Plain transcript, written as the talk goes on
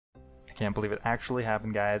I can't believe it actually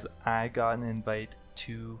happened, guys. I got an invite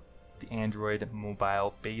to the Android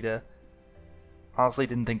mobile beta. Honestly,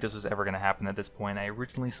 didn't think this was ever going to happen at this point. I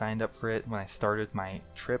originally signed up for it when I started my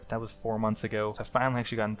trip. That was 4 months ago. So I finally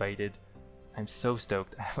actually got invited. I'm so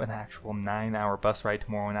stoked. I have an actual 9-hour bus ride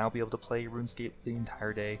tomorrow, and I'll be able to play RuneScape the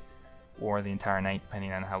entire day or the entire night,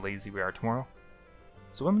 depending on how lazy we are tomorrow.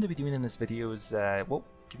 So what I'm going to be doing in this video is,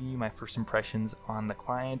 giving you my first impressions on the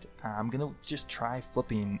client. I'm going to just try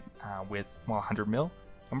flipping with 100 mil.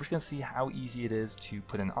 I'm just going to see how easy it is to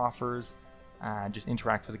put in offers, just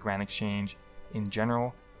interact with the Grand Exchange in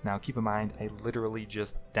general. Now keep in mind, I literally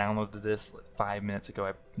just downloaded this like 5 minutes ago.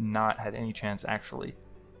 I've not had any chance to actually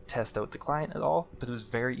test out the client at all, but it was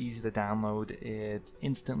very easy to download. It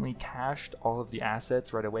instantly cached all of the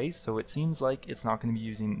assets right away, so it seems like it's not going to be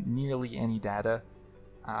using nearly any data.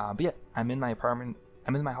 But yeah, I'm in my apartment,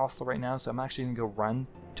 I'm in my hostel right now, so I'm actually going to go run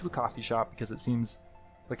to a coffee shop because it seems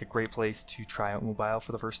like a great place to try out mobile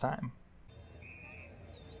for the first time.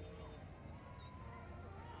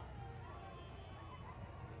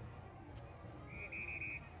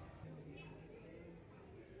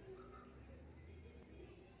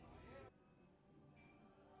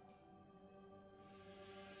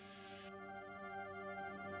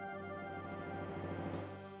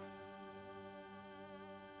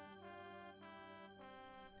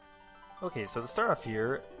 Okay, so to start off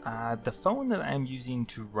here, the phone that I'm using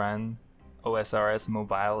to run OSRS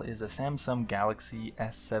mobile is a Samsung Galaxy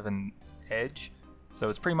S7 Edge. So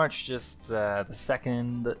it's pretty much just the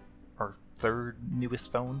second or third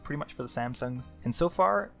newest phone pretty much for the Samsung. And so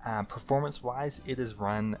far, performance-wise, it has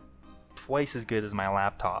run twice as good as my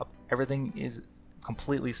laptop. Everything is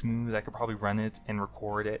completely smooth. I could probably run it and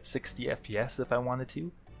record at 60 FPS if I wanted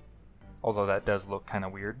to, although that does look kind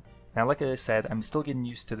of weird. Now, like I said, I'm still getting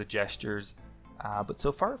used to the gestures, but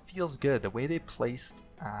so far it feels good. The way they placed,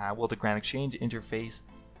 the Grand Exchange interface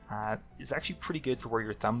is actually pretty good for where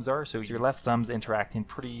your thumbs are. So your left thumb's interacting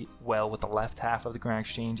pretty well with the left half of the Grand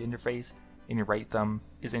Exchange interface, and your right thumb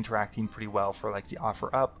is interacting pretty well for like the offer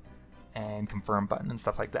up and confirm button and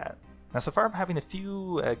stuff like that. Now, so far I'm having a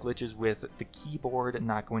few glitches with the keyboard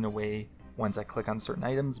not going away once I click on certain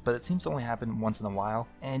items, but it seems to only happen once in a while.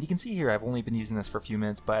 And you can see here I've only been using this for a few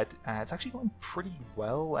minutes, but it's actually going pretty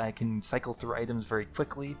well. I can cycle through items very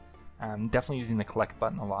quickly. I'm definitely using the collect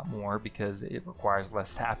button a lot more because it requires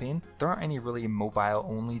less tapping. There aren't any really mobile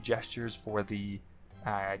only gestures for the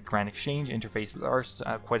Grand Exchange interface, but there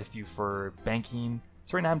are quite a few for banking.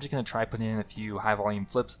 So right now I'm just going to try putting in a few high volume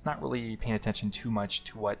flips, not really paying attention too much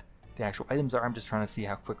to what the actual items are. I'm just trying to see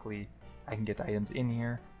how quickly I can get the items in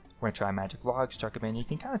here. We're going to try magic logs, chuck them in. You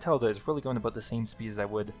can kind of tell that it's really going about the same speed as I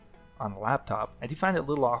would on the laptop. I do find it a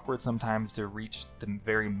little awkward sometimes to reach the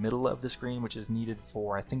very middle of the screen, which is needed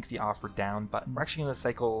for, I think, the offer down button. We're actually going to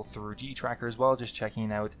cycle through GTracker as well, just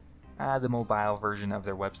checking out the mobile version of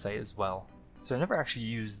their website as well. So I never actually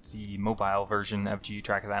used the mobile version of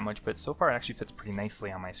GTracker that much, but so far it actually fits pretty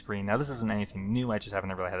nicely on my screen. Now, this isn't anything new, I just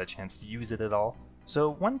haven't really had a chance to use it at all.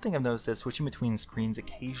 So one thing I've noticed is switching between screens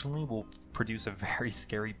occasionally will produce a very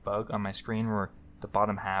scary bug on my screen where the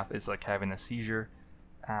bottom half is like having a seizure.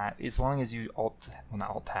 As long as you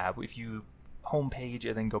if you home page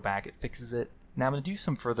and then go back, it fixes it. Now I'm going to do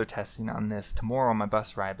some further testing on this tomorrow on my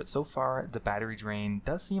bus ride, but so far the battery drain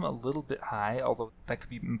does seem a little bit high, although that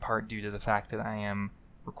could be in part due to the fact that I am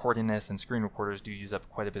recording this and screen recorders do use up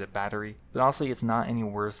quite a bit of battery. But honestly, it's not any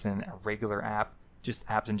worse than a regular app. Just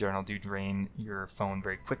apps in general do drain your phone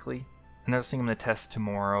very quickly. Another thing I'm going to test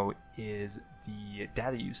tomorrow is the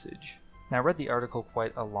data usage. Now, I read the article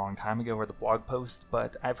quite a long time ago, or the blog post,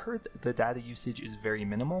 but I've heard that the data usage is very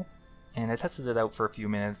minimal, and I tested it out for a few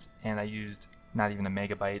minutes, and I used not even a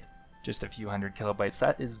megabyte, just a few hundred kilobytes.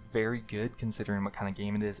 That is very good considering what kind of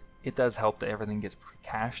game it is. It does help that everything gets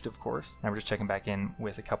pre-cached, of course. Now we're just checking back in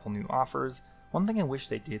with a couple new offers. One thing I wish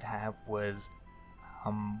they did have was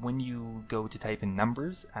when you go to type in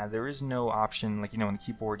numbers, there is no option, like, on the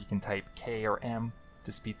keyboard you can type K or M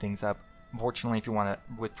to speed things up. Unfortunately, if you want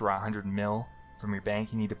to withdraw 100 mil from your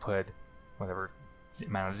bank, you need to put whatever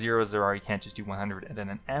amount of zeros there are. You can't just do 100 and then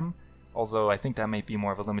an M, although I think that might be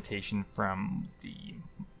more of a limitation from the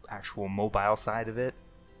actual mobile side of it.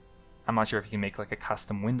 I'm not sure if you can make like a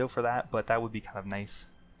custom window for that, but that would be kind of nice.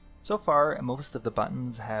 So far, most of the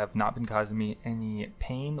buttons have not been causing me any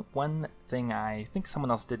pain. One thing I think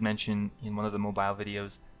someone else did mention in one of the mobile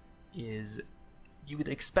videos is you would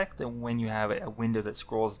expect that when you have a window that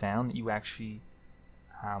scrolls down, that you actually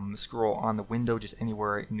scroll on the window just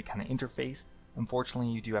anywhere in the kind of interface.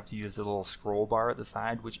 Unfortunately, you do have to use the little scroll bar at the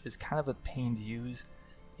side, which is kind of a pain to use.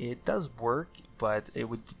 It does work, but it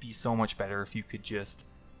would be so much better if you could just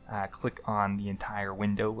click on the entire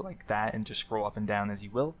window like that and just scroll up and down as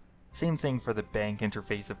you will. Same thing for the bank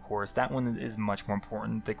interface, of course. That one is much more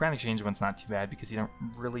important. The Grand Exchange one's not too bad because you don't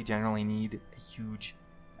really generally need a huge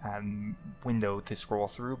window to scroll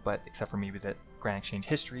through, but except for maybe the Grand Exchange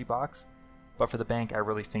history box. But for the bank, I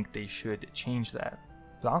really think they should change that.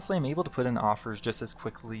 But honestly, I'm able to put in offers just as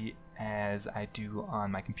quickly as I do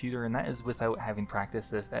on my computer, and that is without having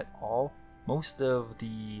practiced this at all. Most of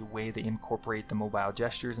the way they incorporate the mobile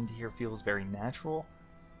gestures into here feels very natural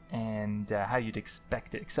and how you'd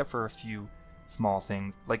expect it, except for a few small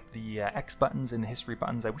things like the X buttons and the history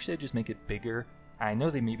buttons. I wish they'd just make it bigger. I know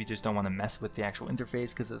they maybe just don't want to mess with the actual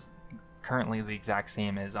interface because it's currently the exact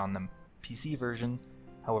same as on the PC version.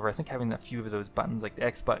 However, I think having a few of those buttons like the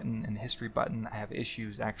X button and the history button, I have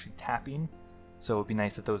issues actually tapping, so it would be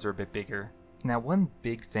nice if those are a bit bigger. Now, one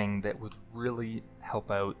big thing that would really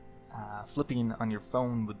help out flipping on your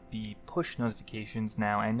phone would be push notifications.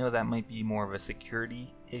 Now, I know that might be more of a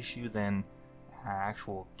security issue than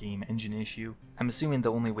actual game engine issue. I'm assuming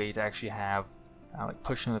the only way to actually have like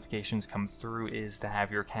push notifications come through is to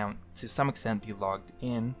have your account to some extent be logged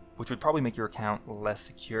in, which would probably make your account less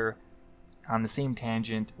secure. On the same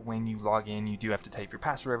tangent, when you log in, you do have to type your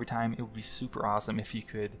password every time. It would be super awesome if you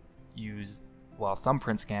could use, well,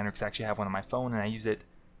 thumbprint scanner, because I actually have one on my phone and I use it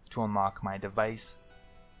to unlock my device.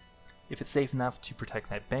 If it's safe enough to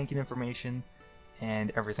protect my banking information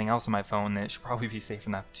and everything else on my phone, then it should probably be safe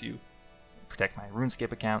enough to protect my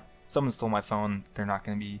RuneScape account. If someone stole my phone, they're not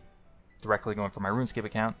going to be directly going for my RuneScape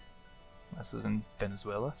account, unless it's in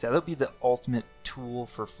Venezuela. So that would be the ultimate tool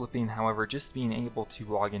for flipping. However, just being able to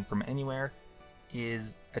log in from anywhere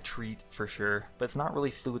is a treat for sure, but it's not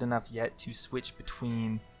really fluid enough yet to switch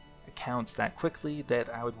between accounts that quickly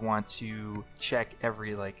that I would want to check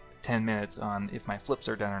every like 10 minutes on if my flips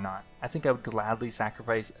are done or not. I think I would gladly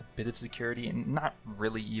sacrifice a bit of security and not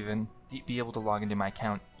really even be able to log into my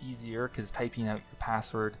account easier, because typing out your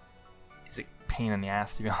password is a pain in the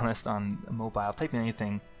ass, to be honest, on a mobile. Typing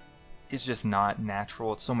anything is just not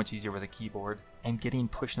natural. It's so much easier with a keyboard. And getting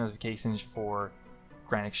push notifications for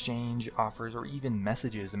Grand Exchange offers or even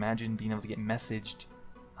messages. Imagine being able to get messaged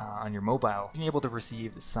on your mobile. Being able to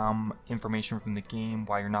receive some information from the game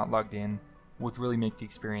while you're not logged in would really make the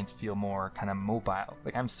experience feel more kind of mobile.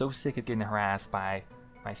 Like, I'm so sick of getting harassed by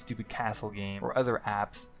my stupid castle game or other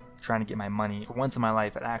apps trying to get my money. For once in my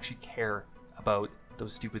life, I actually care about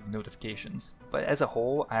those stupid notifications. But as a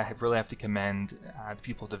whole, I really have to commend the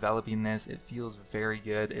people developing this. It feels very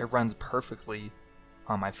good. It runs perfectly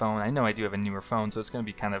on my phone. I know I do have a newer phone, so it's going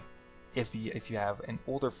to be kind of iffy if you have an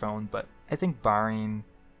older phone, but I think barring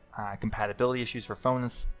compatibility issues for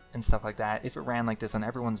phones and stuff like that, if it ran like this on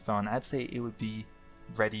everyone's phone, I'd say it would be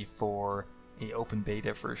ready for a open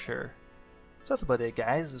beta for sure. So that's about it,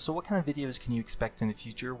 guys. So what kind of videos can you expect in the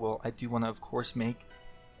future? Well, I do want to, of course, make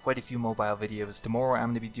quite a few mobile videos. Tomorrow I'm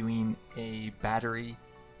going to be doing a battery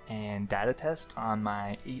and data test on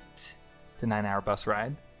my 8 to 9 hour bus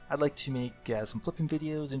ride. I'd like to make some flipping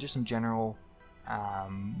videos and just some general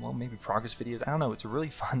well, maybe progress videos. I don't know, it's really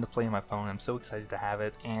fun to play on my phone. I'm so excited to have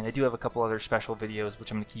it. And I do have a couple other special videos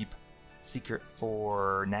which I'm going to keep secret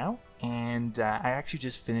for now. And I actually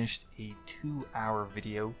just finished a 2-hour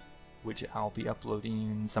video which I'll be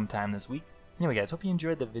uploading sometime this week. Anyway, guys, hope you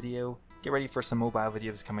enjoyed the video. Get ready for some mobile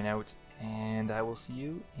videos coming out, and I will see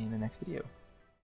you in the next video.